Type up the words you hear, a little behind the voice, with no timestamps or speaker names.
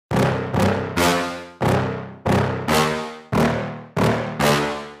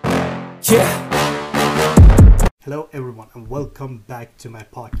Hello everyone and welcome back to my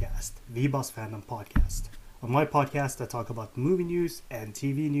podcast, VBoss Fandom Podcast. On my podcast I talk about movie news and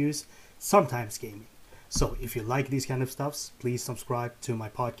TV news, sometimes gaming. So if you like these kind of stuffs, please subscribe to my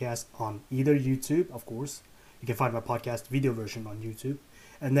podcast on either YouTube, of course. You can find my podcast video version on YouTube.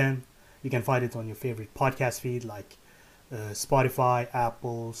 And then you can find it on your favorite podcast feed like Spotify,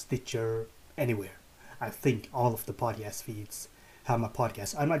 Apple, Stitcher, anywhere. I think all of the podcast feeds have my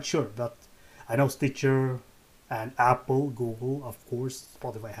podcast. I'm not sure, but I know Stitcher and Apple, Google, of course,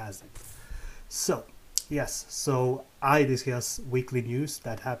 Spotify has it. So, yes, so I discuss weekly news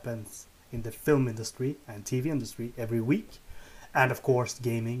that happens in the film industry and TV industry every week. And of course,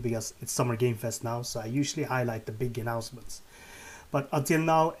 gaming, because it's Summer Game Fest now, so I usually highlight the big announcements. But until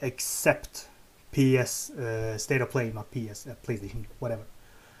now, except PS, State of Play, not PS, PlayStation, whatever,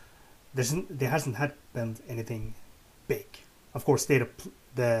 there hasn't happened anything big. Of course,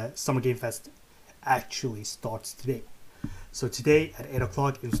 the Summer Game Fest actually starts today. So today at 8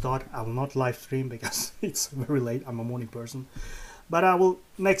 o'clock it will start. I will not live stream because it's very late. I'm a morning person. But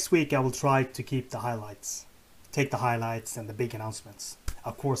next week I will try to keep the highlights. Take the highlights and the big announcements.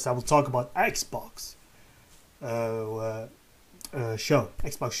 Of course, I will talk about Xbox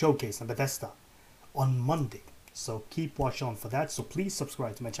Xbox Showcase and Bethesda on Monday. So keep watch on for that. So please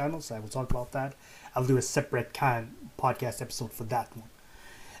subscribe to my channel. So I will talk about that. I'll do a separate podcast episode for that one.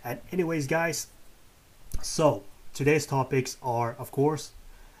 And anyways, guys, so today's topics are, of course,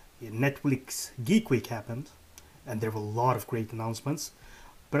 Netflix Geek Week happened, and there were a lot of great announcements.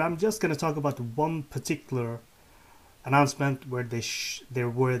 But I'm just gonna talk about one particular announcement where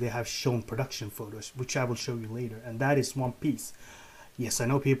they have shown production photos, which I will show you later, and that is One Piece. Yes, I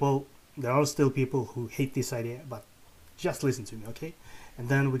know there are still people who hate this idea, but just listen to me, okay? And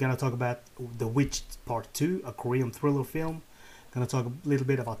then we're gonna talk about The Witch Part 2, a Korean thriller film. Gonna talk a little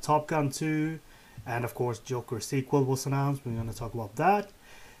bit about Top Gun 2, and of course Joker sequel was announced. We're gonna talk about that,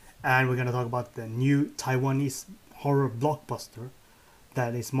 and we're gonna talk about the new Taiwanese horror blockbuster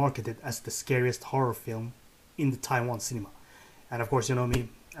that is marketed as the scariest horror film in the Taiwan cinema. And of course, you know me,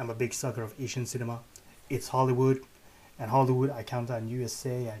 I'm a big sucker of Asian cinema. It's Hollywood, and Hollywood I count on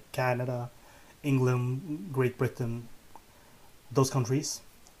USA and Canada, England, Great Britain, those countries.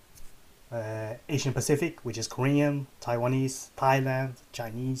 Asian Pacific, which is Korean, Taiwanese, Thailand,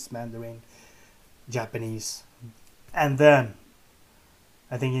 Chinese, Mandarin, Japanese, and then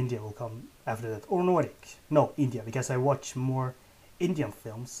I think India will come after that, or Nordic. No, India, because I watch more Indian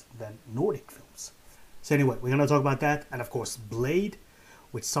films than Nordic films. So anyway, we're gonna talk about that, and of course Blade,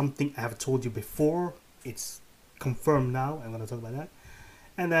 which something I have told you before. It's confirmed now. I'm gonna talk about that,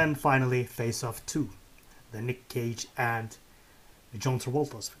 and then finally Face Off 2, the Nick Cage and John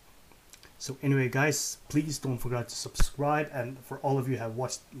Travolta's film. So anyway, guys, please don't forget to subscribe, and for all of you who have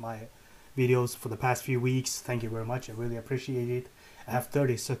watched my videos for the past few weeks, thank you very much. I really appreciate it. I have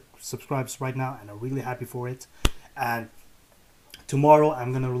 30 subscribers right now, and I'm really happy for it. And tomorrow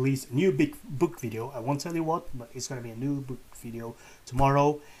I'm gonna release a new big book video. I won't tell you what, but it's gonna be a new book video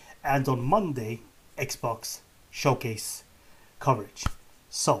tomorrow. And on Monday, Xbox Showcase coverage.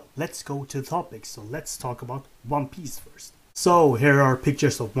 So let's go to the topic. So let's talk about One Piece first. So here are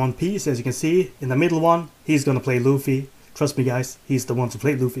pictures of One Piece. As you can see, in the middle one, he's gonna play Luffy. Trust me, guys, he's the one to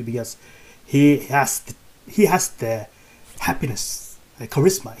play Luffy because he has the happiness, the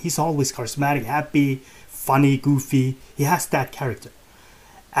charisma. He's always charismatic, happy, funny, goofy. He has that character.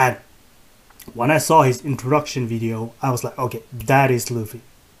 And when I saw his introduction video, I was like, okay, that is Luffy.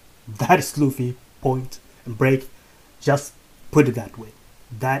 That is Luffy. Point and break. Just put it that way.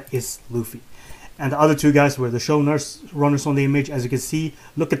 That is Luffy. And the other two guys were the showrunners on the image. As you can see,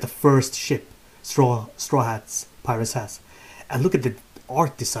 look at the first ship Straw Hat's Pirates has. And look at the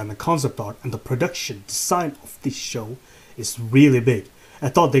art design, the concept art, and the production design of this show is really big. I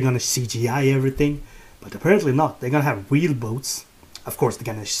thought they're gonna CGI everything, but apparently not. They're gonna have real boats. Of course,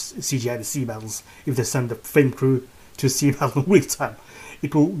 they're gonna CGI the sea battles if they send the film crew to sea battle in real time.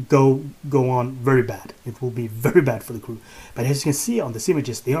 It will go on very bad. It will be very bad for the crew. But as you can see on these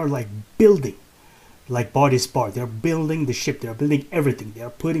images, they are like building, like Body Spar. They're building the ship. They're building everything. They are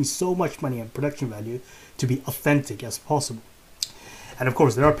putting so much money and production value to be authentic as possible. And of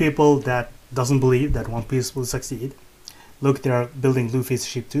course, there are people that doesn't believe that One Piece will succeed. Look, they are building Luffy's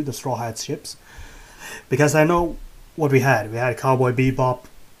ship too, the Straw Hat ships. Because I know what we had. We had Cowboy Bebop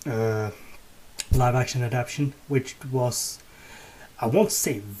live action adaptation, which was, I won't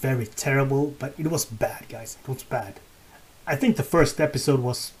say very terrible, but it was bad, guys. It was bad. I think the first episode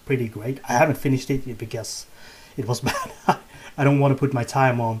was pretty great. I haven't finished it because it was bad. I don't want to put my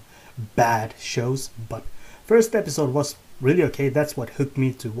time on bad shows, but first episode was really okay. That's what hooked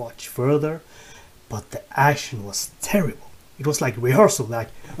me to watch further. But the action was terrible. It was like rehearsal. Like,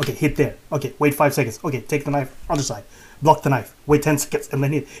 okay, hit there. Okay, wait 5 seconds. Okay, take the knife, other side. Block the knife. Wait 10 seconds and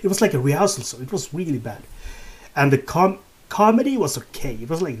then hit. It was like a rehearsal, so it was really bad. And the comedy was okay. It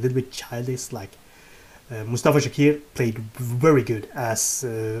was like a little bit childish. Like Mustafa Shakir played very good as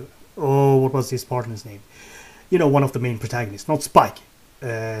what was his partner's name? You know, one of the main protagonists, not Spike.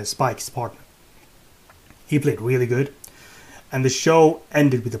 Spike's partner. He played really good. And the show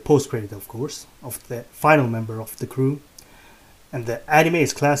ended with a post-credit, of course, of the final member of the crew. And the anime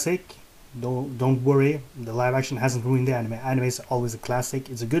is classic. Don't worry, the live action hasn't ruined the anime. Anime is always a classic.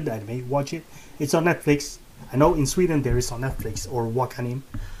 It's a good anime. Watch it. It's on Netflix. I know in Sweden there is on Netflix or Wakanim,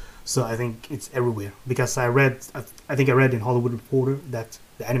 so I think it's everywhere. Because I think I read in Hollywood Reporter that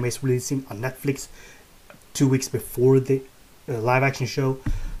the anime is releasing on Netflix 2 weeks before the live action show.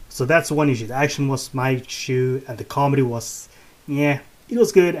 So that's one issue. The action was my issue, and the comedy was, yeah, it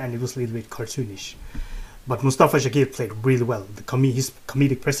was good, and it was a little bit cartoonish. But Mustafa Shakir played really well. His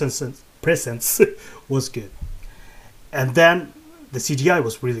comedic presence was good. And then the CGI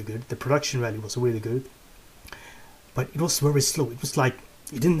was really good. The production value was really good. But it was very slow. It was like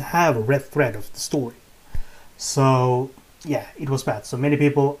it didn't have a red thread of the story. So yeah, it was bad. So many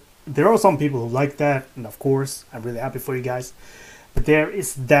people, there are some people who like that, and of course I'm really happy for you guys. But there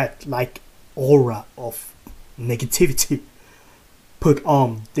is that like aura of negativity put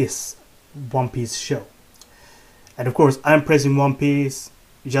on this One Piece show. And of course I'm praising One Piece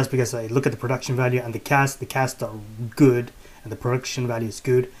just because I look at the production value and the cast are good and the production value is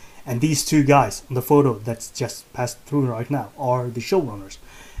good. And these two guys on the photo that's just passed through right now are the showrunners,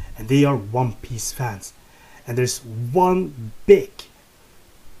 and they are One Piece fans. And there's one big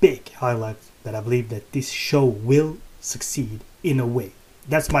highlight that I believe that this show will succeed in a way.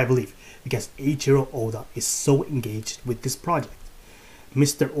 That's my belief, because Eiichiro Oda is so engaged with this project.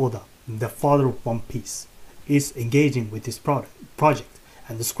 Mr. Oda, the father of One Piece, is engaging with this project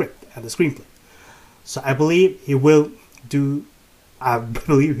and the script and the screenplay. So I believe he will do a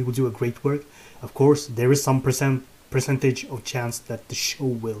great work. Of course, there is some percentage of chance that the show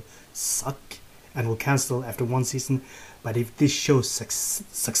will suck and will cancel after one season. But if this show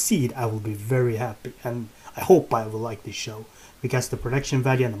succeed, I will be very happy, and I hope I will like this show, because the production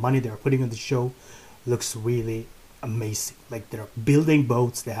value and the money they are putting on the show looks really amazing. Like, they're building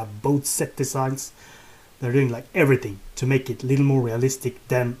boats, they have boat set designs, they're doing like everything to make it a little more realistic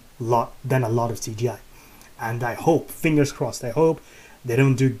than a lot of CGI. And I hope, fingers crossed, I hope they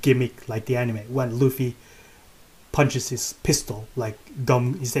don't do gimmick like the anime when Luffy punches his pistol like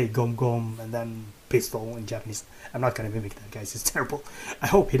gum. You say gum gum and then pistol in Japanese. I'm not gonna mimic that, guys. It's terrible. I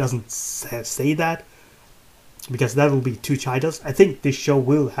hope he doesn't say that, because that will be too childish. I think this show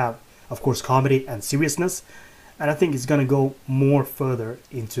will have, of course, comedy and seriousness, and I think it's gonna go more further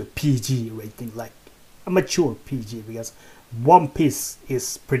into PG rating, like a mature PG, because One Piece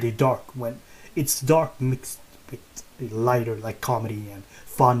is pretty dark. When it's dark mixed with lighter, like comedy and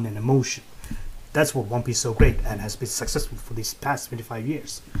fun and emotion. That's what One Piece is so great and has been successful for these past 25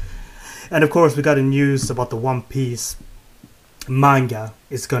 years. And of course, we got the news about the One Piece manga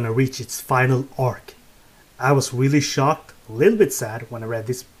is gonna reach its final arc. I was really shocked, a little bit sad when I read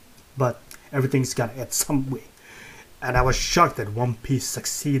this, but everything's gonna end some way. And I was shocked that One Piece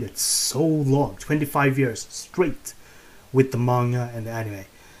succeeded so long, 25 years straight, with the manga and the anime.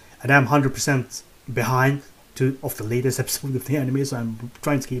 And I'm 100% behind of the latest episode of the anime, so I'm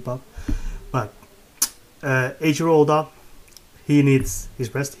trying to keep up. But Eiichiro Oda, he needs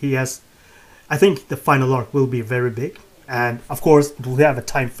his rest. He has, I think the final arc will be very big, and of course it will have a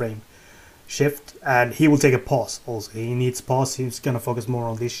time frame shift, and he will take a pause also. He needs pause. He's gonna focus more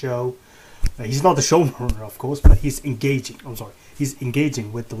on this show. He's not the showrunner, of course, but he's engaging. He's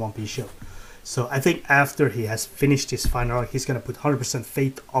engaging with the One Piece show. So I think after he has finished his final arc, he's gonna put 100%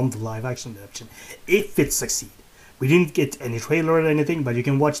 faith on the live action adaptation if it succeeds. We didn't get any trailer or anything, but you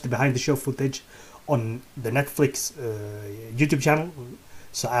can watch the behind the show footage on the Netflix YouTube channel.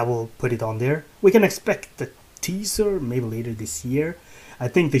 So I will put it on there. We can expect the teaser maybe later this year. I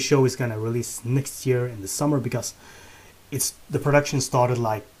think the show is gonna release next year in the summer, because the production started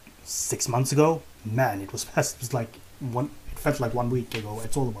like 6 months ago. Man, it was fast. It was like it felt like 1 week ago.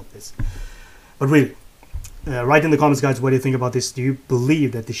 It's all about this. But really, write in the comments, guys, what do you think about this? Do you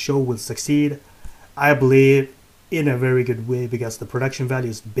believe that the show will succeed? I believe in a very good way, because the production value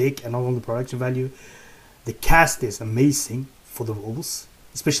is big, and not only the production value, the cast is amazing for the roles,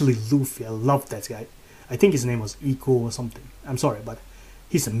 especially Luffy. I love that guy. I think his name was Iko or something. I'm sorry, but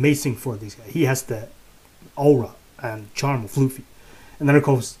he's amazing for this guy. He has the aura and charm of Luffy. And then of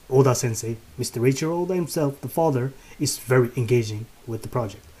course Oda Sensei, Mr. Reiichiro Oda himself, the father, is very engaging with the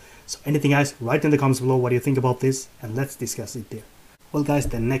project. So anything guys, write in the comments below what do you think about this, and let's discuss it there. Well guys,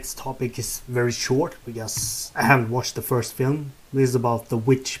 the next topic is very short because I haven't watched the first film. This is about The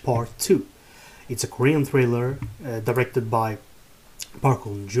Witch Part 2. It's a Korean thriller directed by Park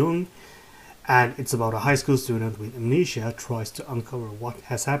Hoon-jung, and it's about a high school student with amnesia tries to uncover what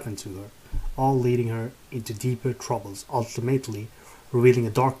has happened to her, all leading her into deeper troubles, ultimately revealing a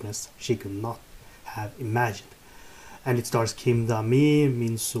darkness she could not have imagined. And it stars Kim Da-mi,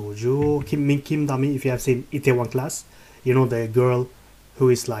 Min So-jo, Kim Da-mi, if you have seen Itaewon Class, you know, the girl who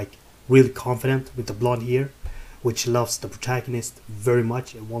is like really confident with the blonde hair, which loves the protagonist very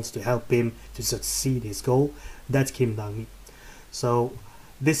much and wants to help him to succeed his goal. That's Kim Da-mi. So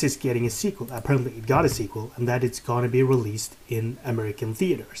this is getting a sequel. Apparently it got a sequel, and that it's gonna be released in American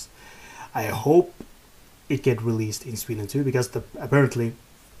theaters. I hope it get released in Sweden too, because apparently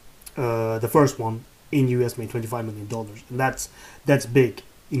the first one in US made $25 million, and that's big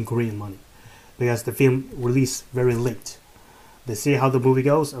in Korean money, because the film released very late. They see how the movie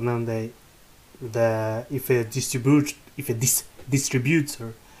goes, and then if a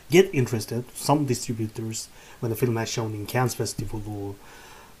distributor get interested, some distributors, when the film has shown in Cannes Festival or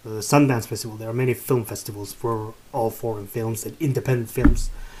Sundance Festival, there are many film festivals for all foreign films and independent films,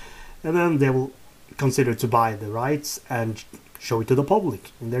 and then they will consider to buy the rights and show it to the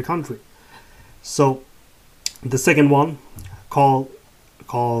public in their country. So the second one, called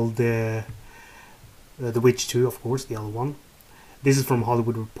The Witch 2, of course, the other one. This is from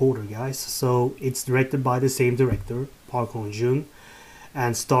Hollywood Reporter, guys. So it's directed by the same director, Park Hoon-jung,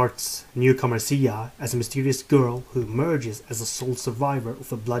 and starts newcomer Sia as a mysterious girl who emerges as a sole survivor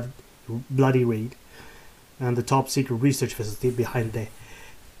of a bloody raid and the top secret research facility behind the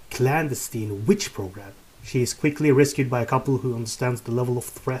clandestine witch program. She is quickly rescued by a couple who understands the level of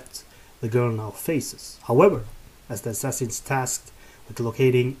threat the girl now faces. However, as the assassins tasked with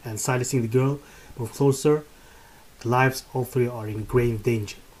locating and silencing the girl move closer, the lives of all three are in grave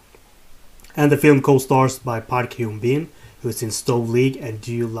danger. And the film co-stars by Park Hyun-bin, who is in Stove League and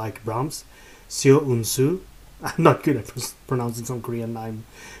Do You Like Brahms, Seo Eun-soo, I'm not good at pronouncing some Korean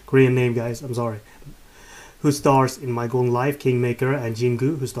name, guys, I'm sorry, who stars in My Golden Life, Kingmaker, and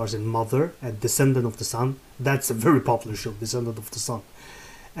Jingu, who stars in Mother and Descendant of the Sun. That's a very popular show, Descendant of the Sun.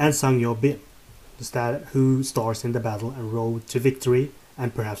 And Sang Yo-bin, who stars in The Battle and Road to Victory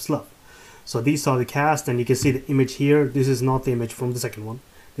and Perhaps Love. So these are the cast, and you can see the image here. This is not the image from the second one.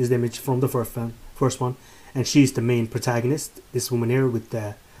 This is the image from the first one. And she's the main protagonist, this woman here with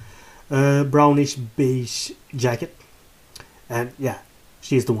the brownish beige jacket. And yeah,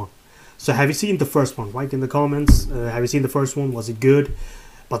 she's the one. So have you seen the first one? Write in the comments. Have you seen the first one? Was it good?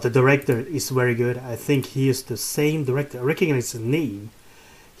 But the director is very good. I think he is the same director. I recognize his name.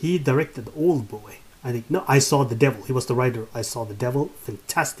 He directed Oldboy. I think, no, I Saw the Devil. He was the writer. I Saw the Devil.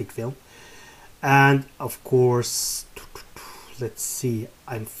 Fantastic film. And of course, let's see,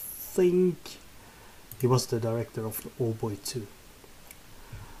 I think he was the director of Oldboy 2.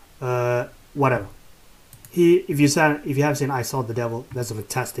 Whatever. If you have seen I Saw the Devil, that's a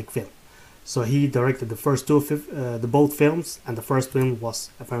fantastic film. So he directed the first both films, and the first film was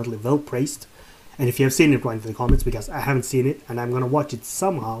apparently well praised. And if you have seen it, write in the comments, because I haven't seen it, and I'm gonna watch it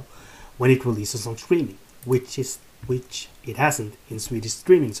somehow when it releases on streaming, which it hasn't in Swedish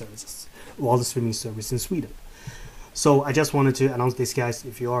streaming services, all the streaming services in Sweden. So I just wanted to announce this, guys.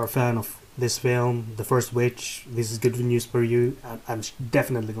 If you are a fan of this film, The First Witch, this is good news for you. I'm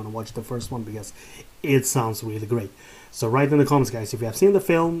definitely gonna watch the first one because it sounds really great. So write in the comments, guys, if you have seen the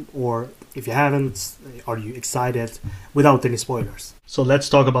film, or if you haven't, are you excited, without any spoilers. So let's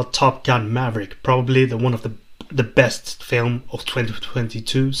talk about Top Gun Maverick, probably one of the best film of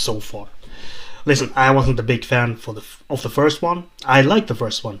 2022 so far. Listen, I wasn't a big fan of the first one. I liked the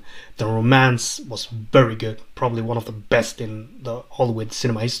first one. The romance was very good, probably one of the best in the Hollywood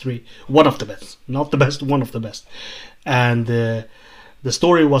cinema history. One of the best, not the best, one of the best. And the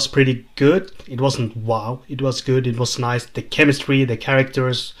story was pretty good. It wasn't wow, it was good, it was nice. The chemistry, the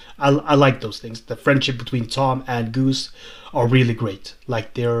characters, I like those things. The friendship between Tom and Goose are really great.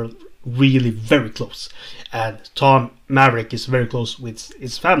 Like, they're really very close. And Tom Maverick is very close with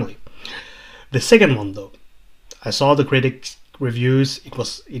his family. The second one, though, I saw the critics reviews.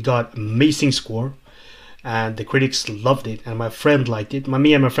 It got amazing score, and the critics loved it, and my friend liked it.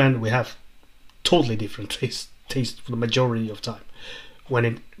 Me and my friend, we have totally different taste for the majority of time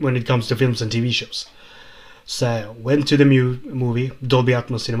when it comes to films and TV shows. So went to the movie, Dolby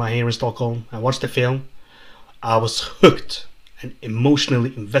Atmos Cinema here in Stockholm. I watched the film. I was hooked and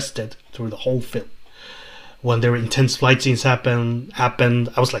emotionally invested through the whole film. when there were intense fight scenes happened,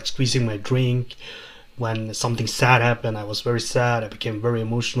 I was like squeezing my drink. When something sad happened, I was very sad. I became very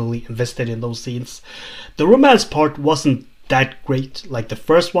emotionally invested in those scenes. The romance part wasn't that great like the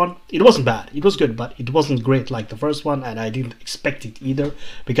first one. It wasn't bad. It was good, but it wasn't great like the first one, and I didn't expect it either,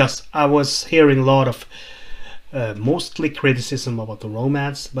 because I was hearing a lot of mostly criticism about the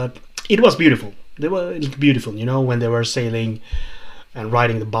romance, but it was beautiful. They were beautiful, you know, when they were sailing and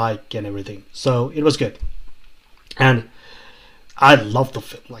riding the bike and everything. So it was good. And I love the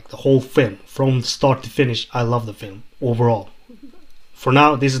film, like the whole film, from start to finish. I love the film overall. For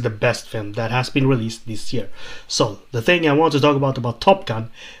now, this is the best film that has been released this year. So the thing I want to talk about Top Gun,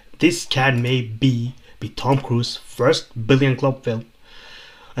 this can maybe be Tom Cruise's first Billion Club film.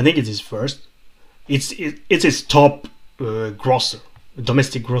 I think it's his first. It's his top grosser,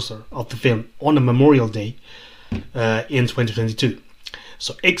 domestic grosser of the film on a Memorial Day in 2022.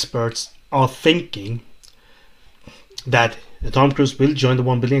 So experts are thinking that Tom Cruise will join the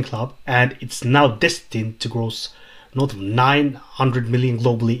 1 billion club, and it's now destined to gross north of 900 million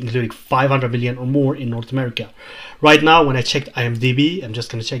globally, including 500 million or more in North America. Right now, when I checked IMDb, I'm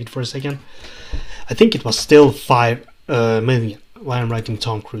just going to check it for a second, I think it was still 5 million. Why I'm writing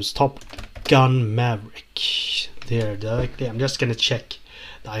Tom Cruise, Top Gun Maverick. There, directly. I'm just going to check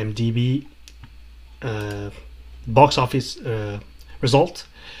the IMDb box office result.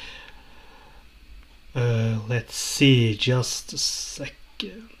 Let's see, just a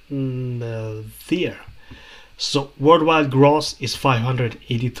second. There. So worldwide gross is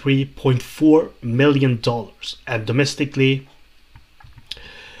 $583.4 million, and domestically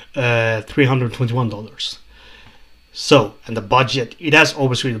 $321. So, and the budget, it has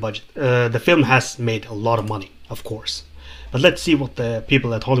overshot the budget. The film has made a lot of money, of course. But let's see what the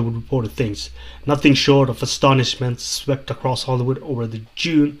people at Hollywood Reporter thinks. Nothing short of astonishment swept across Hollywood over the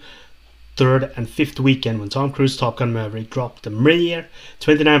June 3rd and 5th weekend when Tom Cruise Top Gun Maverick dropped a mere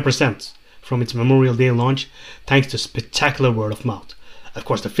 29% from its Memorial Day launch, thanks to spectacular word of mouth. Of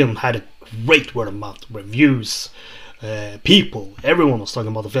course, the film had a great word of mouth, reviews, people, everyone was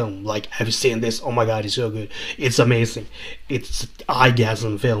talking about the film. Like, have you seen this? Oh my god, it's so good. It's amazing. It's an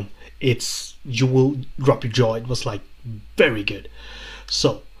eye-gasm film. You will drop your jaw. It was like very good.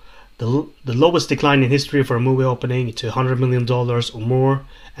 So, the lowest decline in history for a movie opening to $100 million or more,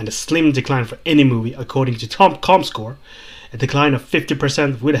 and a slim decline for any movie according to ComScore. A decline of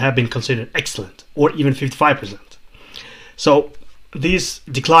 50% would have been considered excellent, or even 55%. So these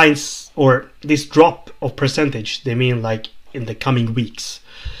declines, or this drop of percentage, they mean like in the coming weeks.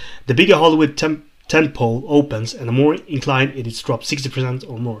 The bigger Hollywood tentpole opens, and the more inclined it is to drop 60%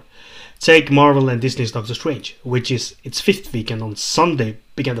 or more. Take Marvel and Disney's Doctor Strange, which is its 5th weekend on Sunday,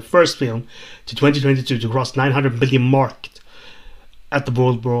 began the first film to 2022 to cross 900 million mark at the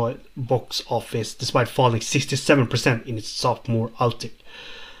worldwide box office, despite falling 67% in its sophomore outing.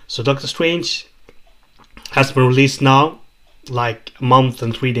 So Doctor Strange has been released now, like a month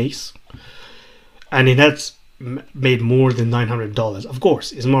and 3 days, and it has made more than $900. Of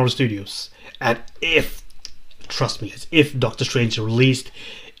course, it's Marvel Studios, and trust me, if Doctor Strange released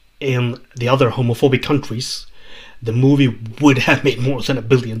in the other homophobic countries, the movie would have made more than $1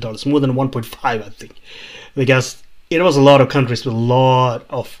 billion, more than 1.5, I think, because it was a lot of countries with a lot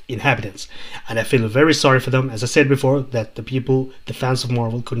of inhabitants, and I feel very sorry for them. As I said before, that the fans of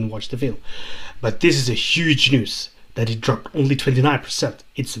Marvel couldn't watch the film. But this is a huge news that it dropped only 29%.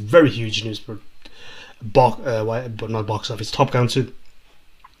 It's very huge news for not box office, Top Gun 2.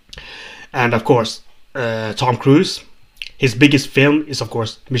 And of course, Tom Cruise, his biggest film is of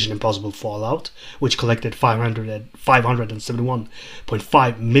course Mission Impossible Fallout, which collected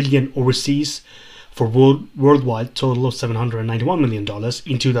 571.5 million overseas, for worldwide total of $791 million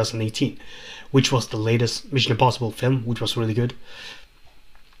in 2018, which was the latest Mission Impossible film, which was really good.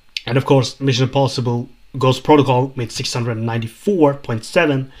 And of course, Mission Impossible Ghost Protocol made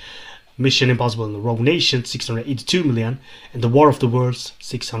 694.7, Mission Impossible and the Rogue Nation 682 million, and The War of the Worlds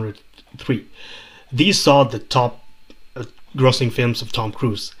 603. These are the top grossing films of Tom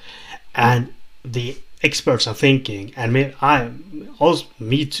Cruise, and the experts are thinking, and me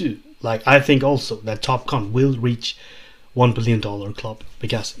too, like I think also that Top Gun will reach $1 billion club,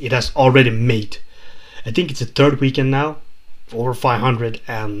 because it has already made, I think it's the third weekend now, over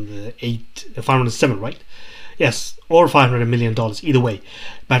 507, right? Yes, over $500 million either way,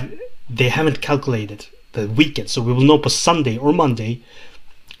 but they haven't calculated the weekend, so we will know per Sunday or Monday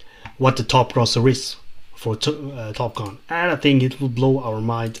what the top grosser is for Top Gun, and I think it will blow our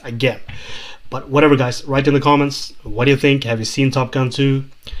mind again. But whatever, guys, write in the comments, what do you think? Have you seen Top Gun 2?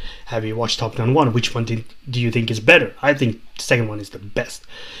 Have you watched Top Gun 1? Which one do you think is better? I think the second one is the best.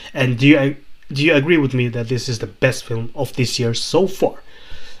 And do you do you agree with me that this is the best film of this year so far?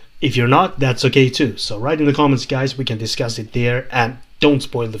 If you're not, that's okay too. So write in the comments, guys, we can discuss it there, and don't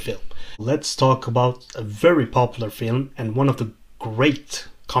spoil the film. Let's talk about a very popular film and one of the great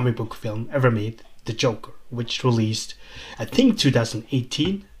comic book film ever made, The Joker, which released, I think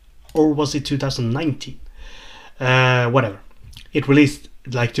 2018, or was it 2019? Whatever. It released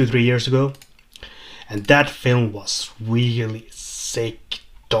like 2-3 years ago, and that film was really sick,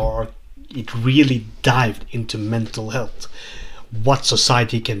 dark. It really dived into mental health, what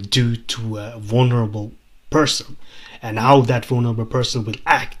society can do to a vulnerable person, and how that vulnerable person will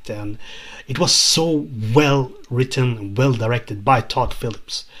act. And it was so well written and well directed by Todd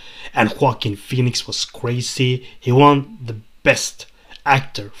Phillips. And Joaquin Phoenix was crazy. He won the best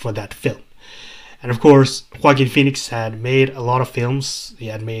actor for that film. And of course, Joaquin Phoenix had made a lot of films. He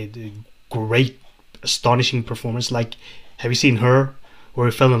had made a great, astonishing performance. Like, have you seen Her? Where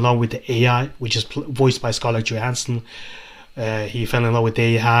he fell in love with the AI, which is voiced by Scarlett Johansson. He fell in love with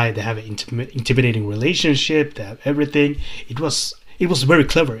the AI. They have an intimidating relationship. They have everything. It was very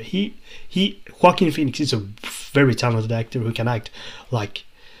clever. Joaquin Phoenix is a very talented actor who can act like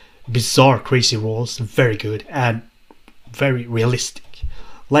bizarre, crazy roles. Very good and very realistic,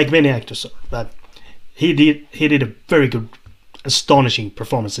 like many actors are. But he did a very good, astonishing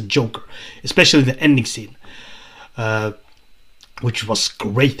performance as Joker, especially the ending scene. Which was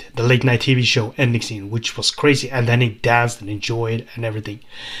great. The late night TV show ending scene, which was crazy, and then he danced and enjoyed and everything.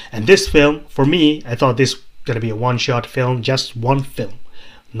 And this film, for me, I thought this was gonna be a one-shot film, just one film,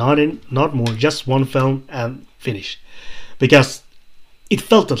 not more, just one film and finish, because it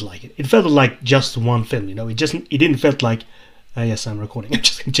felt like it. It felt like just one film, you know. It didn't felt like. Yes, I'm recording. I'm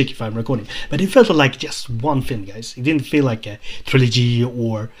just gonna check if I'm recording, but it felt like just one film, guys. It didn't feel like a trilogy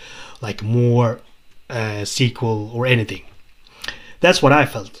or like more sequel or anything. That's what I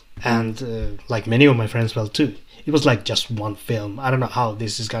felt, and like many of my friends felt too. It was like just one film. I don't know how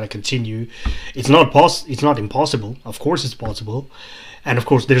this is gonna continue. It's not impossible. Of course, it's possible, and of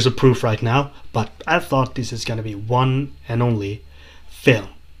course, there's a proof right now. But I thought this is gonna be one and only film,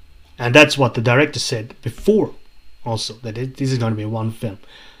 and that's what the director said before, also that this is gonna be one film.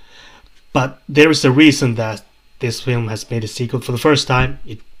 But there is a reason that this film has made a sequel for the first time.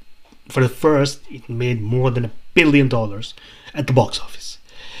 It made more than $1 billion at the box office,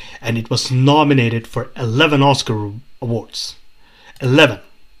 and it was nominated for 11 Oscar awards. 11.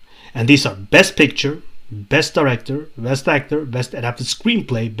 And these are Best Picture, Best Director, Best Actor, Best Adapted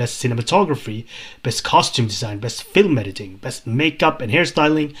Screenplay, Best Cinematography, Best Costume Design, Best Film Editing, Best Makeup and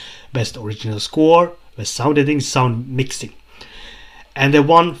Hairstyling, Best Original Score, Best Sound Editing, Sound Mixing. And they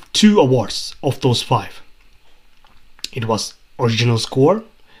won 2 awards of those 5. It was Original Score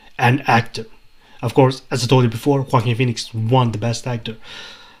and Actor. Of course, as I told you before, Joaquin Phoenix won the Best Actor.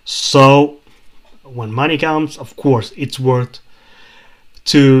 So, when money comes, of course, it's worth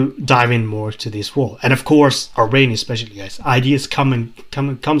to dive in more to this role. And of course, our brain especially, guys. Ideas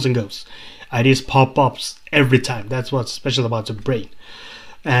comes and goes. Ideas pop up every time. That's what's special about the brain.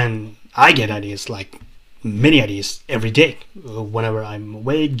 And I get ideas, like many ideas, every day. Whenever I'm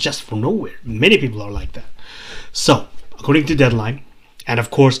away, just from nowhere. Many people are like that. So, according to Deadline, and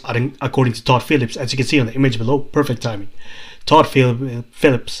of course, according to Todd Phillips, as you can see on the image below, perfect timing. Todd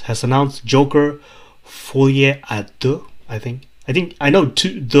Phillips has announced Joker Folie à Deux, I think. I know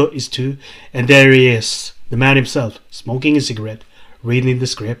deux is 2, and there he is, the man himself, smoking a cigarette, reading the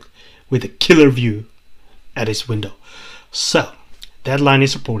script, with a killer view at his window. So, Deadline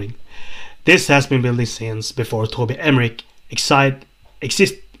is reporting, this has been building since before Toby Emmerich exited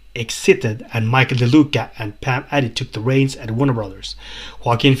and Michael DeLuca and Pam Addy took the reins at Warner Brothers.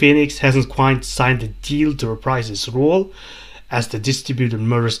 Joaquin Phoenix hasn't quite signed the deal to reprise his role as the distributed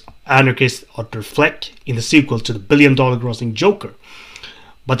murderous anarchist Arthur Fleck in the sequel to the billion-dollar grossing Joker.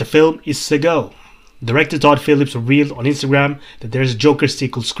 But the film is a go. Director Todd Phillips revealed on Instagram that there is a Joker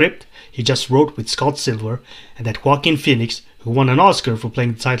sequel script he just wrote with Scott Silver, and that Joaquin Phoenix, who won an Oscar for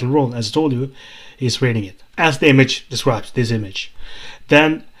playing the title role, as I told you, is reading it. As the image describes, this image.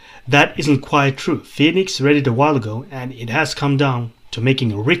 Then, that isn't quite true. Phoenix read it a while ago, and it has come down to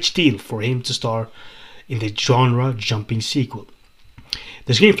making a rich deal for him to star in the genre-jumping sequel.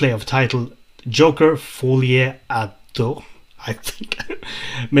 The screenplay of title Joker Folie à Deux, I think.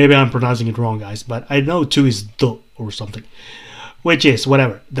 Maybe I'm pronouncing it wrong, guys, but I know 2 is deux or something. Which is,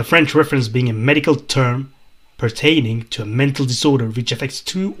 whatever, the French reference being a medical term pertaining to a mental disorder which affects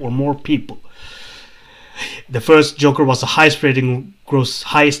 2 or more people. The first Joker was the highest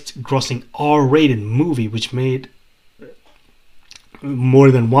grossing R-rated movie, which made more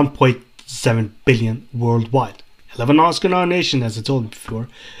than 1.7 billion worldwide. 11 Oscar nominations, as I told you before,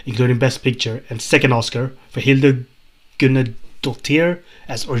 including Best Picture, and second Oscar for Hilde Gunnadottir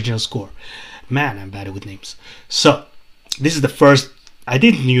as original score. Man, I'm bad with names. So, this is the first. I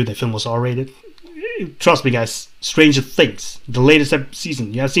didn't knew the film was R-rated. Trust me, guys. Stranger Things, the latest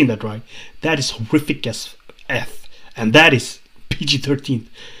season. You have seen that, right? That is horrific as F, and that is PG-13,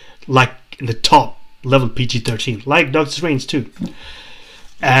 like in the top level PG-13, like Doctor Strange too.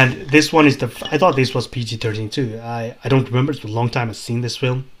 And this one is I thought this was PG-13 too. I don't remember. It's a long time I've seen this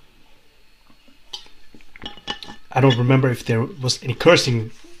film. I don't remember if there was any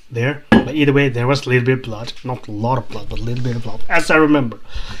cursing there, but either way, there was a little bit of blood. Not a lot of blood, but a little bit of blood, as I remember.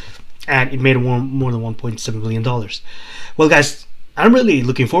 And it made more than $1.7 billion. Well, guys, I'm really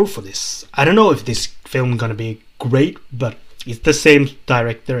looking forward for this. I don't know if this film is gonna be great, but it's the same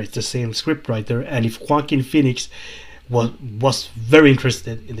director, it's the same scriptwriter, and if Joaquin Phoenix was very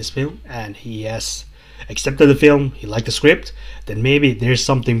interested in this film and he has accepted the film, he liked the script, then maybe there's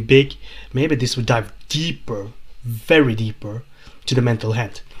something big. Maybe this would dive deeper, very deeper, to the mental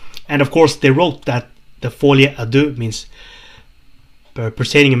health. And of course, they wrote that the folie à deux means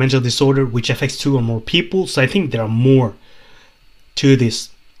pertaining a mental disorder which affects 2 or more people. So I think there are more to this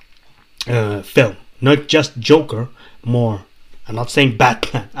film, not just Joker, more. I'm not saying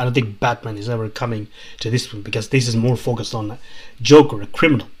Batman. I don't think Batman is ever coming to this one, because this is more focused on Joker, a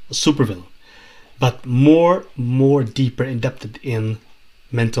criminal, a supervillain, but more deeper in depth in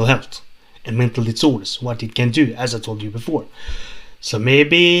mental health and mental disorders, what it can do, as I told you before. So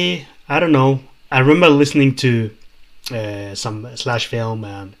maybe, I don't know. I remember listening to some slash film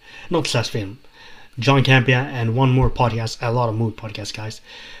and not slash film, John Campia, and one more podcast, a lot of mood podcast guys.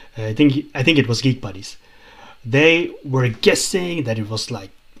 I think it was Geek Buddies. They were guessing that it was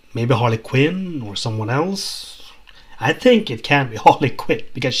like maybe Harley Quinn or someone else. I think it can't be Harley Quinn,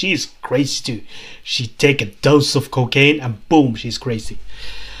 because she's crazy too. She take a dose of cocaine and boom, she's crazy.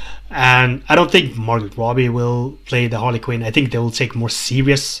 And I don't think Margot Robbie will play the Harley Quinn. I think they will take more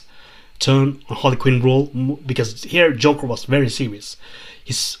serious turn on Harley Quinn role, because here Joker was very serious.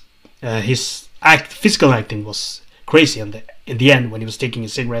 His physical acting was crazy in the end, when he was taking a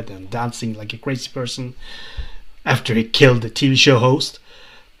cigarette and dancing like a crazy person after he killed the TV show host.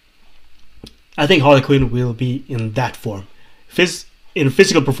 I think Harley Quinn will be in that form. In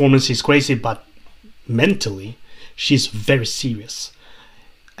physical performance, she's crazy, but mentally, she's very serious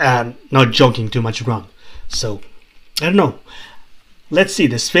and not joking too much around. So, I don't know. Let's see.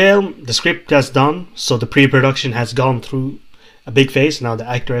 This film, the script has done, so the pre-production has gone through a big phase. Now the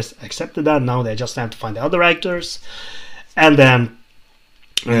actor has accepted that. Now they just have to find the other actors, and then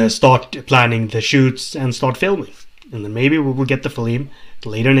start planning the shoots and start filming. And then maybe we will get the film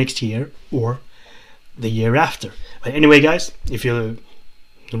later next year or the year after. But anyway, guys, if you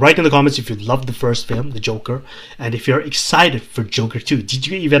write in the comments if you loved the first film, The Joker, and if you're excited for Joker 2. Did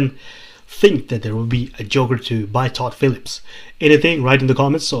you even think that there will be a Joker 2 by Todd Phillips? Anything, write in the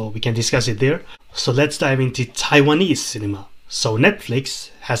comments so we can discuss it there. So let's dive into Taiwanese cinema. So Netflix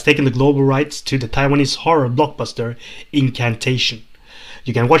has taken the global rights to the Taiwanese horror blockbuster Incantation.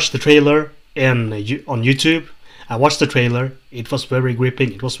 You can watch the trailer on YouTube. I watched the trailer. It was very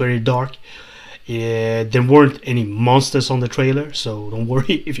gripping. It was very dark. There weren't any monsters on the trailer, so don't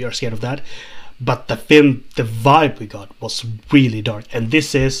worry if you're scared of that. But the film, the vibe we got was really dark. And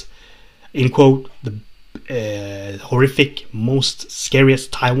this is, in quote, the horrific, most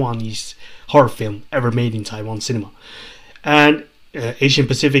scariest Taiwanese horror film ever made in Taiwan cinema. And Asian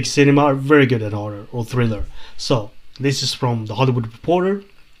Pacific cinema are very good at horror or thriller. So this is from The Hollywood Reporter.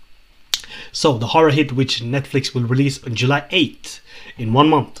 So the horror hit, which Netflix will release on July 8th, in 1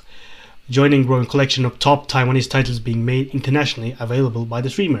 month, joining a growing collection of top Taiwanese titles being made internationally available by the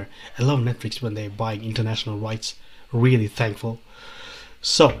streamer. I love Netflix when they're buying international rights. Really thankful.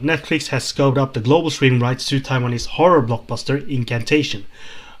 So Netflix has scoped up the global streaming rights to Taiwanese horror blockbuster Incantation,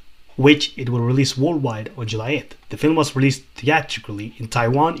 which it will release worldwide on July 8th. The film was released theatrically in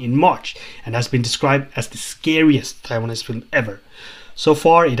Taiwan in March and has been described as the scariest Taiwanese film ever. So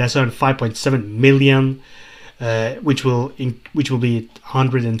far, it has earned 5.7 million, which will be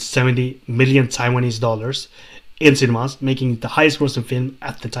 170 million Taiwanese dollars in cinemas, making it the highest grossing film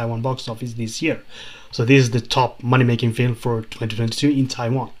at the Taiwan box office this year. So this is the top money-making film for 2022 in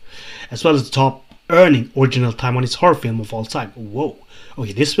Taiwan, as well as the top earning original Taiwanese horror film of all time. Whoa.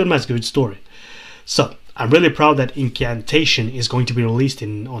 Okay, this film has a good story. So, I'm really proud that Incantation is going to be released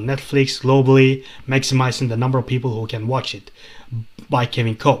on Netflix globally, maximizing the number of people who can watch it. By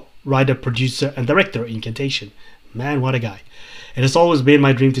Kevin Ko, writer, producer, and director of Incantation. Man, what a guy. It has always been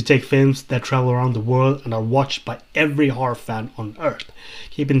my dream to take films that travel around the world and are watched by every horror fan on earth,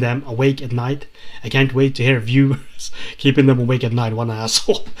 keeping them awake at night. I can't wait to hear viewers keeping them awake at night. One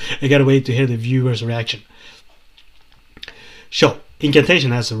asshole. I can't wait to hear the viewers' reaction. So,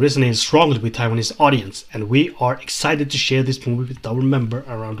 Incantation has resonated strongly with Taiwanese audience, and we are excited to share this movie with our member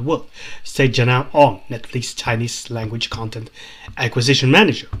around the world. Say Janelle Ong, Netflix Chinese language content acquisition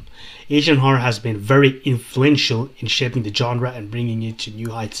manager. Asian horror has been very influential in shaping the genre and bringing it to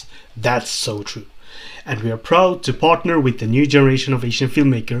new heights. That's so true. And we are proud to partner with the new generation of Asian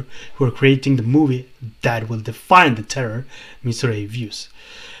filmmakers who are creating the movie that will define the terror misery views.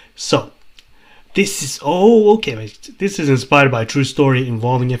 So, this is inspired by a true story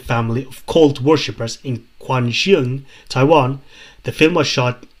involving a family of cult worshippers in Quanxiong, Taiwan. The film was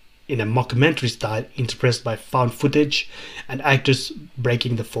shot in a mockumentary style, interspersed by found footage and actors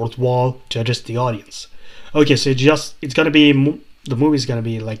breaking the fourth wall to address the audience. Okay, so the movie is gonna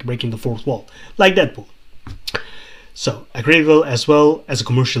be like breaking the fourth wall, like Deadpool. So, a critical as well as a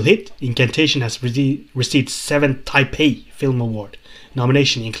commercial hit, Incantation has received 7 Taipei Film Award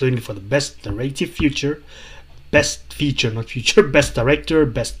nominations, including for the Best Narrative Feature, Best Director,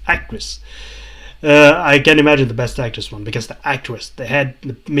 Best Actress. I can imagine the Best Actress one, because the actress, the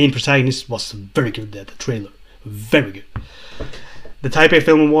main protagonist, was very good at the trailer. Very good. The Taipei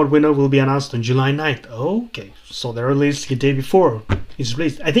Film Award winner will be announced on July 9th. Okay, so they're released the day before it's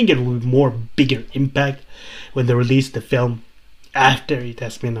released. I think it will be more bigger impact when they release the film after it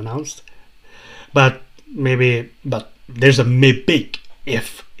has been announced. But there's a big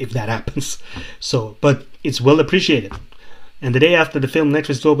if that happens. So, but it's well appreciated. And the day after the film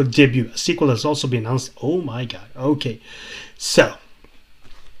Netflix global debut, a sequel has also been announced. Oh my god. Okay. So,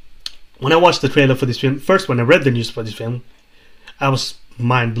 when I watched the trailer for this film, first when I read the news for this film, I was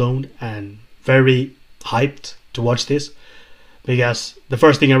mind blown and very hyped to watch this, because the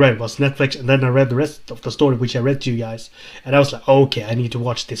first thing I read was Netflix, and then I read the rest of the story, which I read to you guys, and I was like, okay, I need to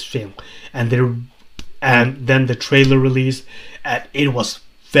watch this film. And then the trailer released, and it was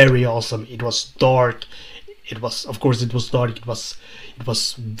very awesome. It was dark. It was dark. It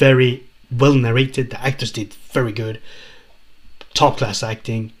was very well narrated. The actors did very good, top class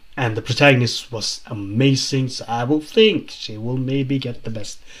acting, and the protagonist was amazing. So I will think she will maybe get the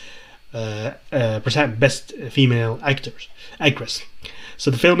best female actress.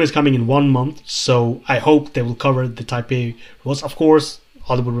 So the film is coming in 1 month. So I hope they will cover the Taipei was, of course,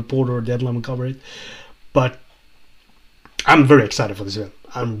 Hollywood Reporter or Deadline will cover it. But I'm very excited for this film.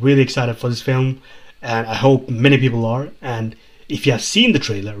 I'm really excited for this film, and I hope many people are. And if you have seen the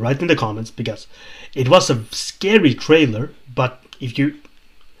trailer, write in the comments, because it was a scary trailer. But if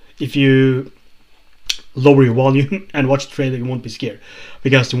you lower your volume and watch the trailer, you won't be scared,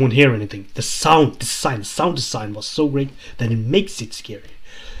 because you won't hear anything. The sound design was so great that it makes it scary.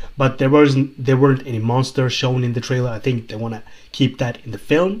 But there weren't any monsters shown in the trailer. I think they want to keep that in the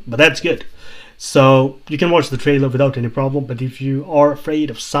film, but that's good. So you can watch the trailer without any problem. But if you are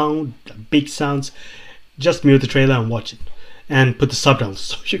afraid of sound, big sounds, just mute the trailer and watch it, and put the subtitles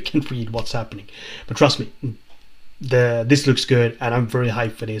so you can read what's happening. But trust me, this looks good, and I'm very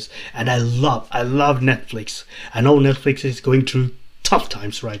hyped for this. And I love Netflix. I know Netflix is going through tough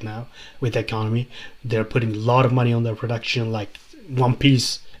times right now with the economy. They're putting a lot of money on their production, like One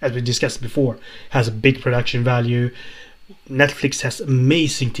Piece, as we discussed before, has a big production value. Netflix has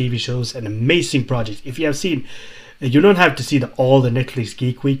amazing TV shows and amazing projects. If you have seen, you don't have to see all the Netflix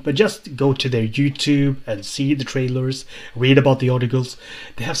Geek Week, but just go to their YouTube and see the trailers, read about the articles.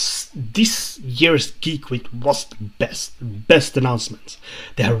 They have this year's Geek Week was the best announcements.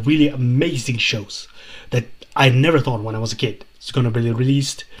 They have really amazing shows that I never thought when I was a kid it's gonna be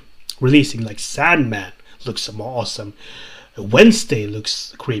releasing. Like Sandman looks awesome. Wednesday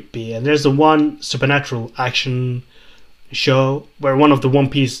looks creepy, and there's the one supernatural action show where one of the One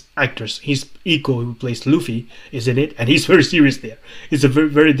Piece actors, he's Iko, who plays Luffy, is in it, and he's very serious there. It's a very,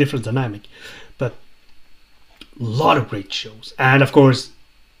 very different dynamic, but a lot of great shows. And of course,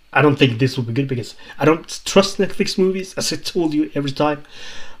 I don't think this will be good because I don't trust Netflix movies, as I told you every time.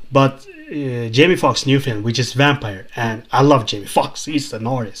 But Jamie Foxx's new film, which is Vampire, and I love Jamie Foxx. He's an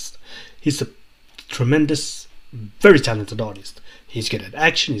artist. He's a tremendous, very talented artist. He's good at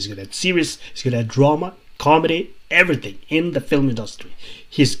action, he's good at series, he's good at drama, comedy, everything in the film industry.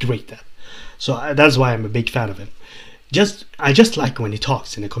 He's great at. So that's why I'm a big fan of him. I just like when he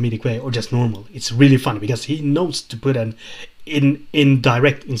talks in a comedic way or just normal. It's really funny because he knows to put an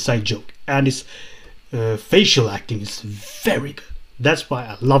indirect inside joke, and his facial acting is very good. That's why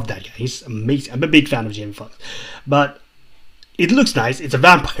I love that guy. He's amazing. I'm a big fan of Jamie Foxx. But it looks nice. It's a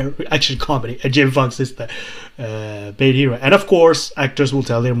vampire action comedy, and Jamie Foxx is the main hero. And of course, actors will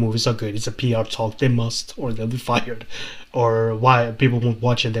tell their movies are good. It's a PR talk. They must, or they'll be fired, or why people won't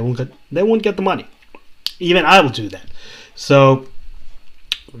watch it. They won't get the money. Even I will do that. So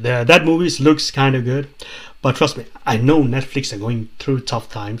that movie looks kind of good, but trust me, I know Netflix are going through tough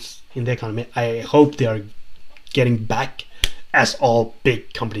times in the economy. I hope they are getting back, as all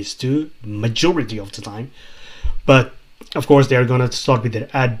big companies do, majority of the time. But of course, they're gonna start with their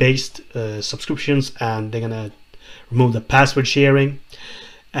ad-based subscriptions, and they're gonna remove the password sharing.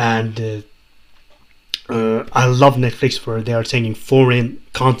 And I love Netflix for they are taking foreign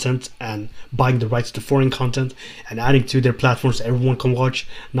content and buying the rights to foreign content and adding to their platforms so everyone can watch.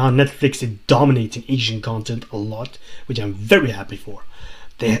 Now Netflix is dominating Asian content a lot, which I'm very happy for.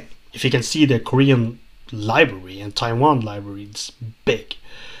 If you can see their Korean library and Taiwan library, it's big.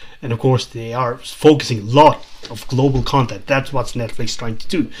 And of course, they are focusing a lot of global content. That's what Netflix trying to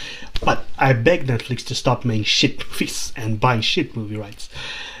do. But I beg Netflix to stop making shit movies and buying shit movie rights.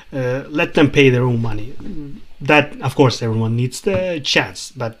 Let them pay their own money. That, of course, everyone needs the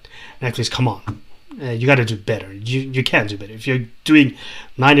chance. But Netflix, come on. You gotta do better. You can do better. If you're doing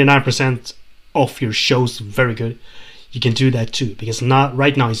 99% of your shows very good, you can do that too. Because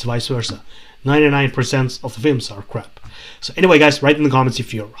right now it's vice versa. 99% of the films are crap. So anyway, guys, write in the comments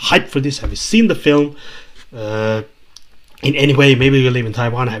if you're hyped for this. Have you seen the film? In any way, maybe you live in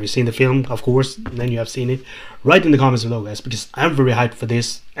Taiwan. Have you seen the film? Of course, then you have seen it. Write in the comments below, guys, because I'm very hyped for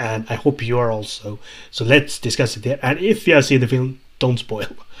this, and I hope you are also. So let's discuss it there. And if you have seen the film, don't spoil,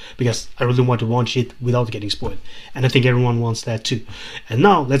 because I really want to watch it without getting spoiled. And I think everyone wants that too. And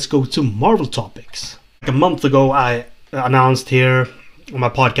now let's go to Marvel topics. A month ago, I announced here on my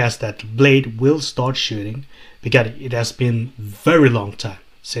podcast that Blade will start shooting, because it has been very long time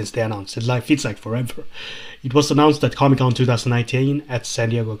since they announced it. Like, feels like forever. It was announced at Comic-Con 2019 at San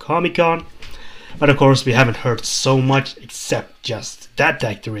Diego Comic-Con, but of course we haven't heard so much except just that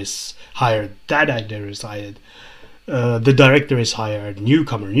actor is hired, that actor is hired, the director is hired,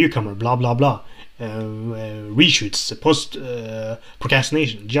 newcomer, blah blah blah, reshoots, post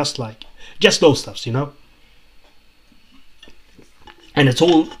procrastination, just those stuffs, you know. And I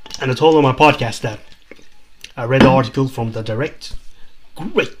told on my podcast that I read the article from the Direct,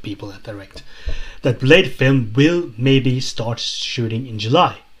 great people at Direct, that Blade film will maybe start shooting in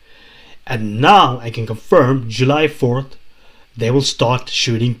July. And now I can confirm July 4th they will start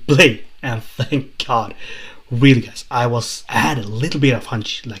shooting Blade. And thank God. Really, guys, I had a little bit of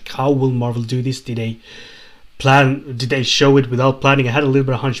hunch, like, how will Marvel do this? Did they show it without planning? I had a little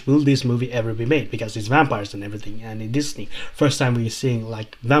bit of hunch, will this movie ever be made? Because it's vampires and everything, and in Disney, first time we're seeing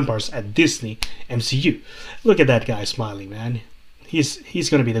like vampires at Disney MCU. Look at that guy smiling, man. He's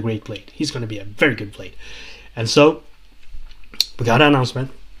gonna be the great Blade. He's gonna be a very good Blade. And so we got an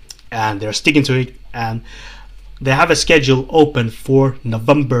announcement, and they're sticking to it, and they have a schedule open for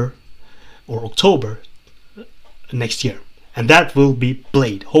November or October next year, and that will be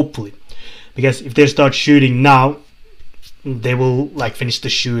Blade, hopefully. Because if they start shooting now, they will like finish the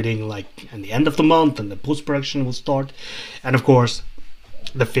shooting like at the end of the month, and the post-production will start, and of course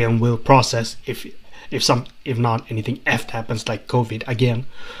the film will process if not anything effed happens, like COVID again,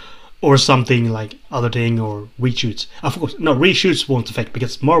 or something like other thing, or reshoots. Of course, no, reshoots won't affect,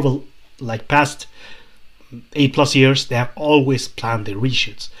 because Marvel, like past 8+ years, they have always planned their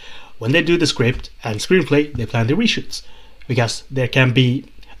reshoots. When they do the script and screenplay, they plan the reshoots, because they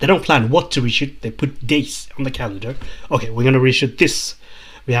don't plan what to reshoot. They put days on the calendar. Okay, we're gonna reshoot this.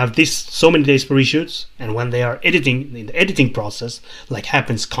 We have this so many days for reshoots, and when they are editing, in the editing process, like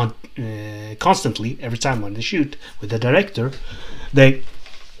happens constantly every time when they shoot with the director, they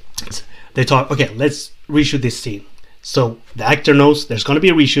talk. Okay, let's reshoot this scene. So the actor knows there's gonna be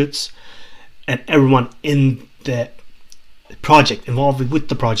reshoots, and everyone in the project involved with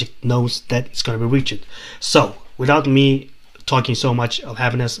the project knows that it's gonna be reshoot. So without me talking so much of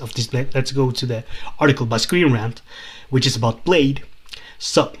happiness of this Blade, let's go to the article by Screen Rant, which is about Blade.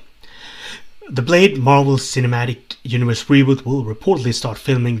 So, the Blade Marvel Cinematic Universe reboot will reportedly start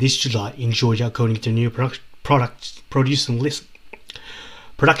filming this July in Georgia, according to a new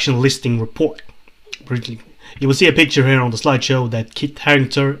production listing report. You will see a picture here on the slideshow that Kit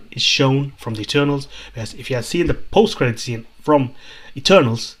Harington is shown from the Eternals. Because if you have seen the post-credit scene from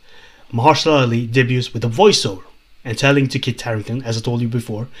Eternals, Mahershala Ali debuts with a voiceover and telling to Kit Harington, as I told you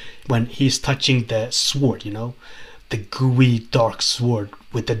before, when he's touching the sword, you know, the gooey dark sword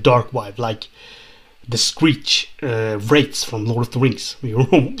with the dark vibe, like the Screech wraiths from Lord of the Rings,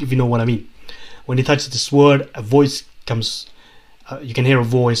 if you know what I mean. When he touches the sword, a voice comes, you can hear a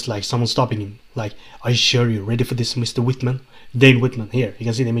voice like someone stopping him, like, "Are you sure you're ready for this, Mr. Whitman?" Dane Whitman. Here, you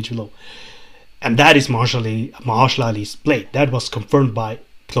can see the image below. And that is Mahershala Ali's Blade. That was confirmed by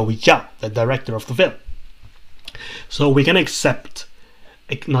Chloe Zhao, the director of the film. So we can expect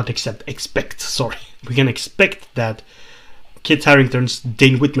we can expect that Kit Harington's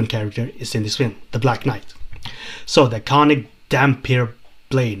Dane Whitman character is in this film, The Black Knight. So the iconic Dhampir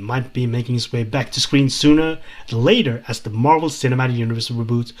Blade might be making his way back to screen sooner than later, as the Marvel Cinematic Universe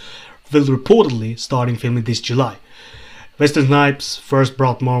reboot will reportedly starting filming this July. Wesley Snipes first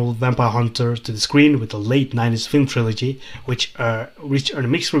brought Marvel Vampire Hunter to the screen with the late 90s film trilogy, which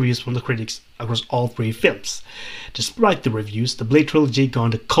earned mixed reviews from the critics across all three films. Despite the reviews, the Blade trilogy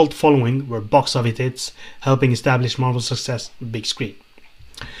garnered a cult following, were box office hits, helping establish Marvel's success on the big screen.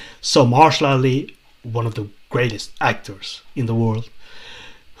 So Mahershala Ali, one of the greatest actors in the world,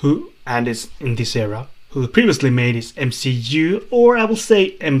 is in this era, who previously made his MCU, or I will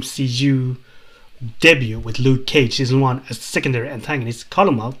say MCU debut with Luke Cage Season 1 as the secondary antagonist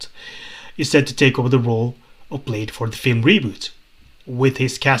Colourmouth, is set to take over the role of Blade for the film reboot, with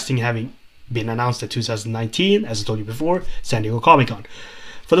his casting having been announced in 2019, as I told you before, San Diego Comic-Con.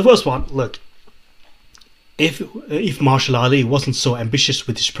 For the first one, look, if Mahershala Ali wasn't so ambitious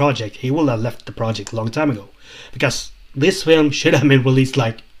with his project, he would have left the project a long time ago, because this film should have been released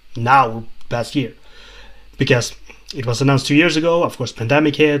like now, past year, because it was announced 2 years ago. Of course,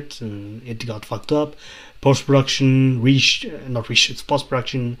 pandemic hit, it got fucked up. Post-production,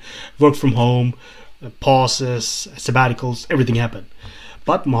 post-production, work from home, pauses, sabbaticals, everything happened.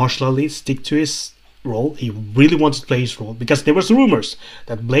 But Mahershala Ali stick to his role. He really wanted to play his role, because there was rumors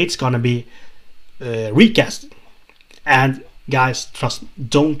that Blade's gonna be recast. And guys,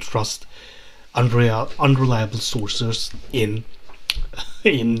 don't trust unreliable sources in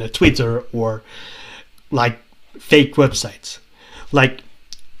Twitter or like fake websites. Like,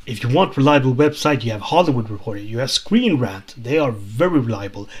 if you want reliable website, you have Hollywood Reporter, you have Screen Rant. They are very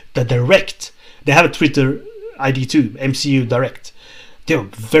reliable. The Direct, they have a Twitter ID too, MCU Direct. They are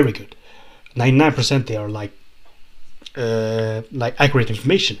very good. 99% they are like accurate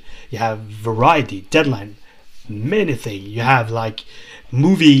information. You have Variety, Deadline, many things. You have like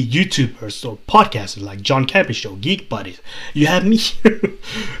movie YouTubers or podcasters like John Campy Show, Geek Buddies. You have me.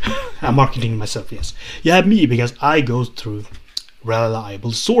 I'm marketing myself, yes. You have me, because I go through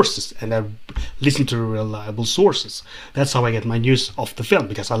reliable sources and I listen to reliable sources. That's how I get my news of the film,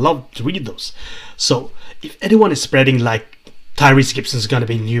 because I love to read those. So if anyone is spreading like Tyrese Gibson's gonna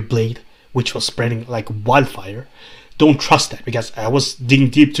be new Blade, which was spreading like wildfire, don't trust that, because I was digging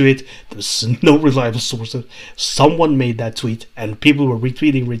deep to it. There was no reliable sources. Someone made that tweet and people were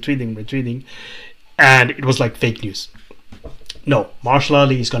retweeting, and it was like fake news. No, Mahershala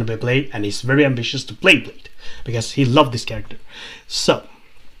Ali is going to be Blade, and he's very ambitious to play Blade, because he loved this character. So,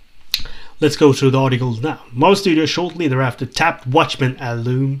 let's go through the articles now. Marvel Studios shortly thereafter tapped Watchmen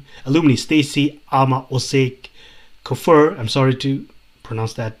alumni Stacey Ama Osei Kofor. I'm sorry to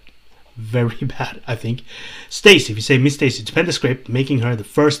pronounce that very bad, I think. Stacey, if you say Miss Stacey, to pen the script, making her the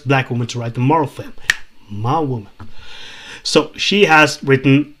first black woman to write the Marvel film. My woman. So she has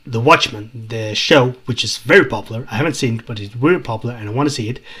written The Watchmen, the show, which is very popular. I haven't seen it, but it's really popular and I want to see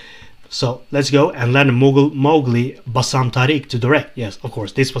it. So let's go. And landed Mowgli Bassam Tariq to direct. Yes, of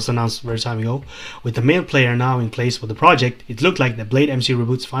course, this was announced very time ago. With the main player now in place for the project, it looked like the Blade MC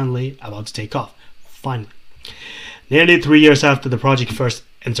reboot's finally about to take off. Finally. Nearly 3 years after the project first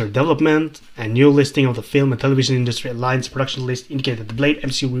entered development, a new listing of the film and television industry alliance production list indicated that the Blade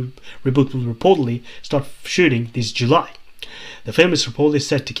MCU reboot will reportedly start shooting this July. The film is reportedly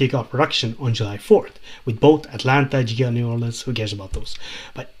set to kick off production on July 4th, with both Atlanta, Giga, and New Orleans. Who cares about those?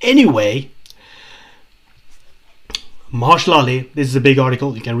 But anyway, Mahershala Ali, this is a big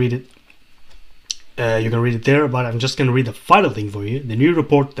article, you can read it. There, but I'm just going to read the final thing for you. The new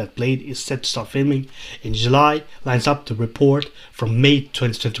report that Blade is set to start filming in July lines up to report from May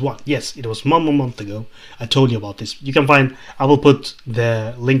 2021. Yes, it was 1 month ago. I told you about this. You can find, I will put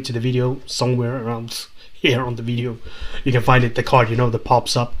the link to the video somewhere around here on the video. You can find it, the card, that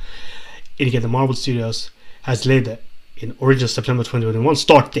pops up. Indicate the Marvel Studios has laid the in original September 2021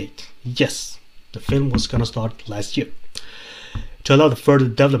 start date. Yes, the film was going to start last year, to allow the further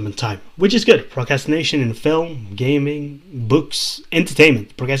development time, which is good. Procrastination in film, gaming, books,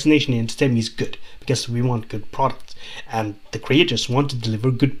 entertainment. Procrastination in entertainment is good, because we want good products, and the creators want to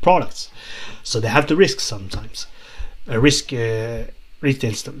deliver good products, so they have to risk sometimes. We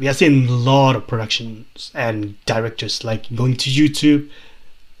have seen a lot of productions and directors like going to YouTube,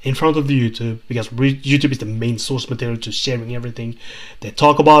 in front of the YouTube, because YouTube is the main source material to sharing everything. They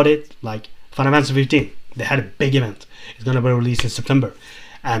talk about it, like Final Fantasy 15. They had a big event. It's gonna be released in September,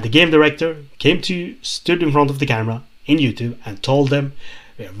 and the game director stood in front of the camera in YouTube and told them,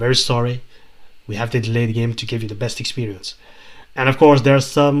 we are very sorry, we have to delay the game to give you the best experience. And of course there are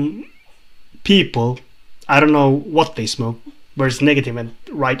some people, I don't know what they smoke, where it's negative and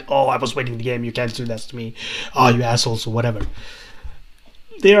write, oh, I was waiting the game, you can't do that to me, oh, you assholes, or whatever.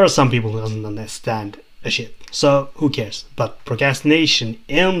 There are some people who doesn't understand a shit, so who cares? But procrastination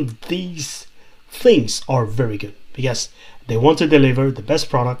and these things are very good, because they want to deliver the best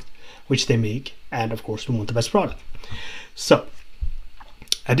product which they make, and of course we want the best product. So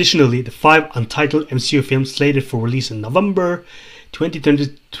additionally, the 5 untitled MCU films slated for release in November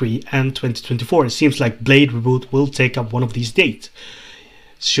 2023 and 2024. It seems like Blade reboot will take up one of these dates,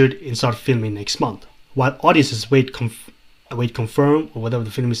 should it start filming next month. While audiences await confirm or whether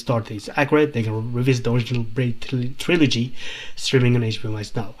the film start date is accurate, they can revisit the original Blade trilogy streaming on HBO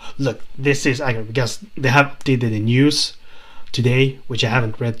Max now. Look, this is accurate because they have updated the news today, which I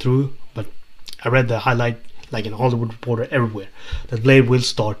haven't read through, but I read the highlight like in Hollywood Reporter everywhere, that Blade will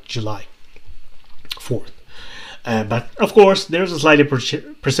start July 4th. But of course there's a slight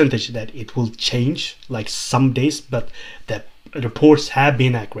percentage that it will change, like some days, but the reports have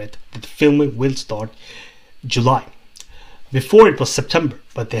been accurate that the filming will start July. Before it was September,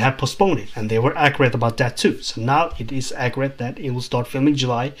 but they have postponed it, and they were accurate about that too. So now it is accurate that it will start filming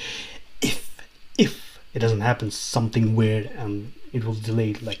July, if it doesn't happen something weird and it will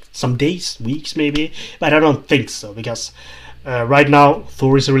delay like some days, weeks maybe. But I don't think so, because right now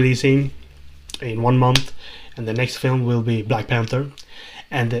Thor is releasing in 1 month, and the next film will be Black Panther,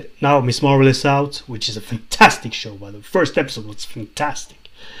 and now Miss Marvel is out, which is a fantastic show. By the first episode was fantastic.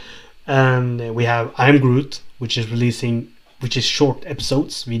 And we have I Am Groot, which is releasing, which is short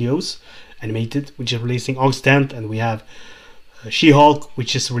episodes, videos, animated, which is releasing August 10th, and we have She-Hulk,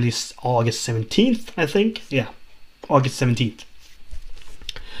 which is released August 17th, I think. Yeah, August 17th.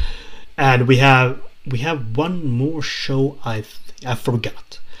 And we have one more show I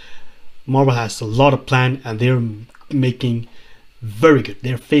forgot. Marvel has a lot of plan, and they're making very good.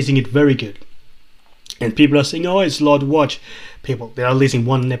 They're facing it very good. And people are saying, oh, it's a lot to watch. People, they are releasing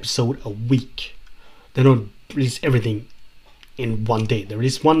 1 episode a week. They don't release everything in 1 day. They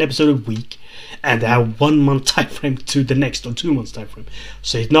release 1 episode a week, and they have 1 month time frame to the next, or 2 months time frame.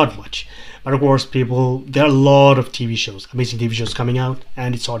 So it's not much. But of course, people, there are a lot of TV shows, amazing TV shows coming out,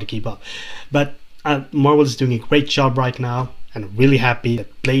 and it's hard to keep up. But Marvel is doing a great job right now, and I'm really happy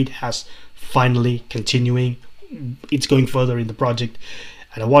that Blade has finally continuing. It's going further in the project.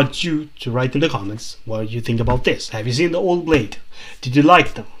 And I want you to write in the comments what you think about this. Have you seen the old Blade? Did you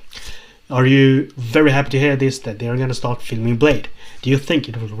like them? Are you very happy to hear this, that they're going to start filming Blade? Do you think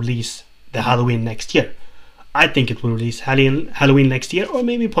it will release the Halloween next year? I think it will release Halloween next year, or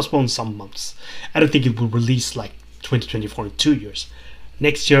maybe postpone some months. I don't think it will release like 2024 in 2 years.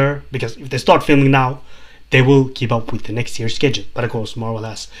 Next year, because if they start filming now, they will keep up with the next year's schedule. But of course, Marvel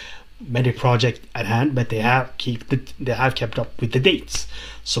has many projects at hand, but they have kept up with the dates.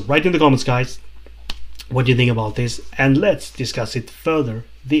 So write in the comments, guys, what do you think about this, and let's discuss it further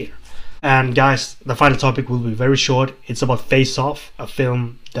there. And guys, the final topic will be very short. It's about Face Off, a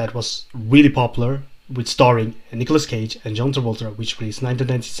film that was really popular, with starring Nicolas Cage and John Travolta, which released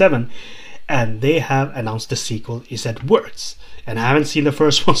 1997, and they have announced the sequel is at works. And I haven't seen the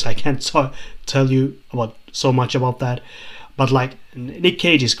first one, so I can't tell you about so much about that. But like, Nick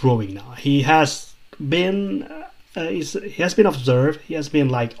Cage is growing now. He has been observed. He has been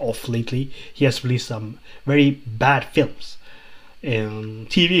like off lately. He has released some very bad films,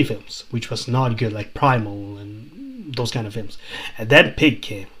 TV films, which was not good, like Primal and those kind of films. And then Pig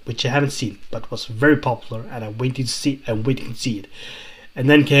came, which I haven't seen, but was very popular, and I'm waiting to see it. And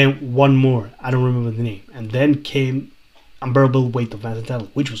then came one more, I don't remember the name. And then came Unbearable Weight of Massive,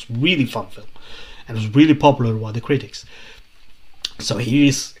 which was really fun film, and was really popular by the critics. So he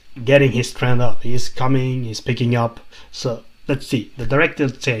is getting his trend up. He is coming, he's picking up. So let's see. The director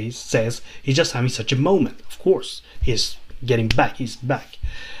says he's just having such a moment. Of course, he's getting back. He's back.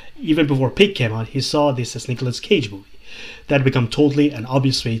 Even before Pig came out, he saw this as Nicolas Cage movie. That had become totally an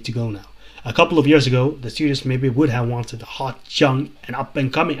obvious way to go now. A couple of years ago, the studios maybe would have wanted a hot, young, and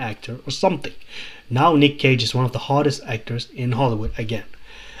up-and-coming actor or something. Now Nick Cage is one of the hottest actors in Hollywood again.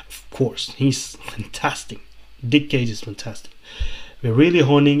 Of course, he's fantastic. Nick Cage is fantastic. We're really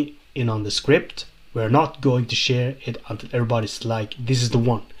honing in on the script. We're not going to share it until everybody's like, this is the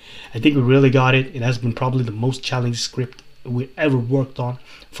one. I think we really got it. It has been probably the most challenging script we ever worked on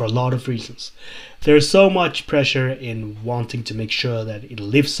for a lot of reasons. There's so much pressure in wanting to make sure that it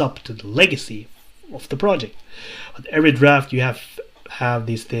lives up to the legacy of the project. But every draft you have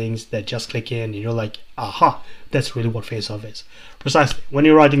these things that just click in, and you're like, aha, that's really what Face Off is. Precisely. When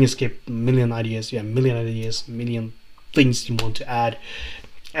you're writing a script, million ideas, things you want to add,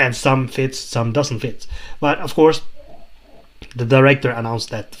 and some fits, some doesn't fit. But of course, the director announced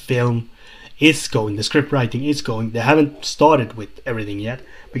that the film is going, the script writing is going. They haven't started with everything yet,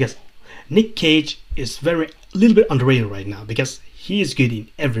 because Nick Cage is a little bit underrated right now, because he is good in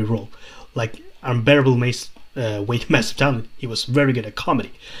every role. Like Unbearable Weight of Massive Talent, he was very good at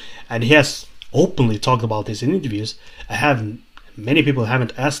comedy, and he has openly talked about this in interviews. Many people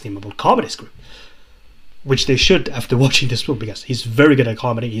haven't asked him about comedy script, which they should after watching this film, because he's very good at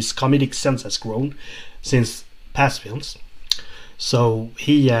comedy. His comedic sense has grown since past films. So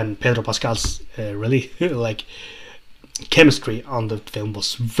he and Pedro Pascal's really like chemistry on the film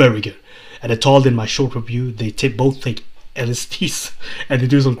was very good. And I told in my short review, they both take LSDs and they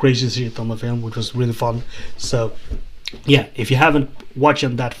do some crazy shit on the film, which was really fun. So yeah, if you haven't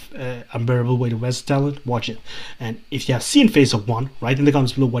watched that Unbearable Weight of Massive Talent, watch it. And if you have seen Face Off 1, write in the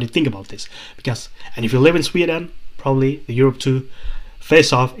comments below what you think about this. And if you live in Sweden, probably the Europe 2,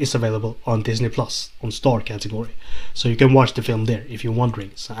 Face Off is available on Disney Plus on Star category, so you can watch the film there if you're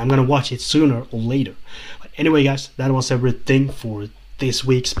wondering. So I'm gonna watch it sooner or later. But anyway, guys, that was everything for this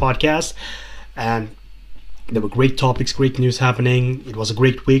week's podcast, and there were great topics, great news happening. It was a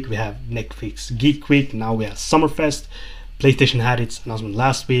great week. We have Netflix Geek Week, now we have Summerfest. PlayStation had its announcement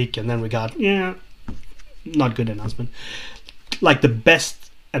last week, and then we got not good announcement. Like the best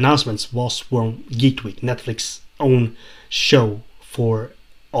announcements was from Geek Week, Netflix own show for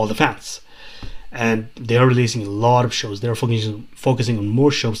all the fans, and they are releasing a lot of shows. They're focusing on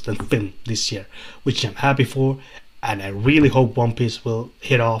more shows than film this year, which I'm happy for, and I really hope One Piece will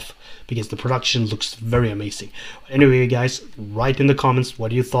hit off, because the production looks very amazing. Anyway, guys, write in the comments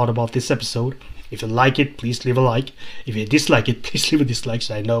what you thought about this episode. If you like it, please leave a like. If you dislike it, please leave a dislike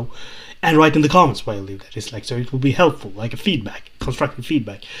so I know, and write in the comments why you leave that dislike, so it will be helpful, like a feedback, constructive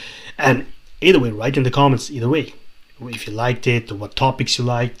feedback. And either way, write in the comments either way. If you liked it, or what topics you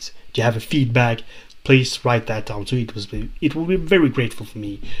liked, do you have a feedback, please write that down too. It will be very grateful for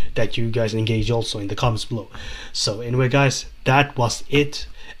me that you guys engage also in the comments below. So anyway, guys, that was it,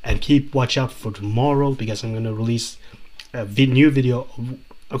 and keep watch out for tomorrow, because I'm going to release a new video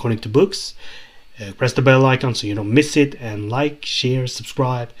according to books. Press the bell icon so you don't miss it, and like, share,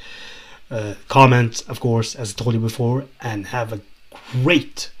 subscribe, comment, of course, as I told you before, and have a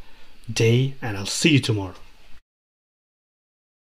great day, and I'll see you tomorrow.